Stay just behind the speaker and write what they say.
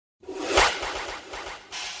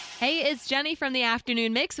Hey, it's Jenny from the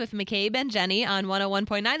Afternoon Mix with McCabe and Jenny on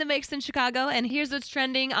 101.9 The Mix in Chicago, and here's what's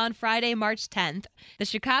trending on Friday, March 10th. The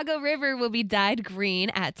Chicago River will be dyed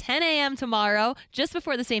green at 10 a.m. tomorrow, just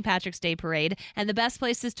before the St. Patrick's Day Parade, and the best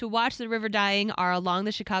places to watch the river dyeing are along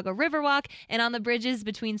the Chicago Riverwalk and on the bridges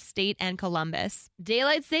between State and Columbus.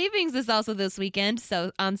 Daylight savings is also this weekend,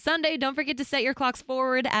 so on Sunday, don't forget to set your clocks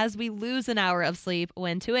forward as we lose an hour of sleep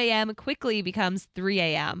when 2 a.m. quickly becomes 3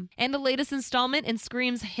 a.m. And the latest installment in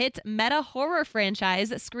Scream's hit meta horror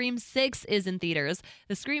franchise, Scream 6, is in theaters.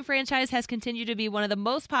 The Scream franchise has continued to be one of the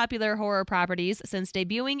most popular horror properties since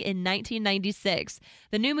debuting in 1996.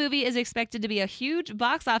 The new movie is expected to be a huge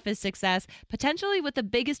box office success, potentially with the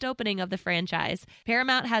biggest opening of the franchise.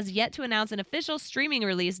 Paramount has yet to announce an official streaming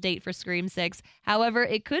release date for Scream 6. However,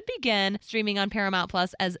 it could begin streaming on Paramount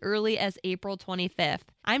Plus as early as April 25th.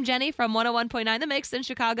 I'm Jenny from 101.9 The Mix in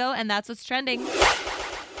Chicago, and that's what's trending.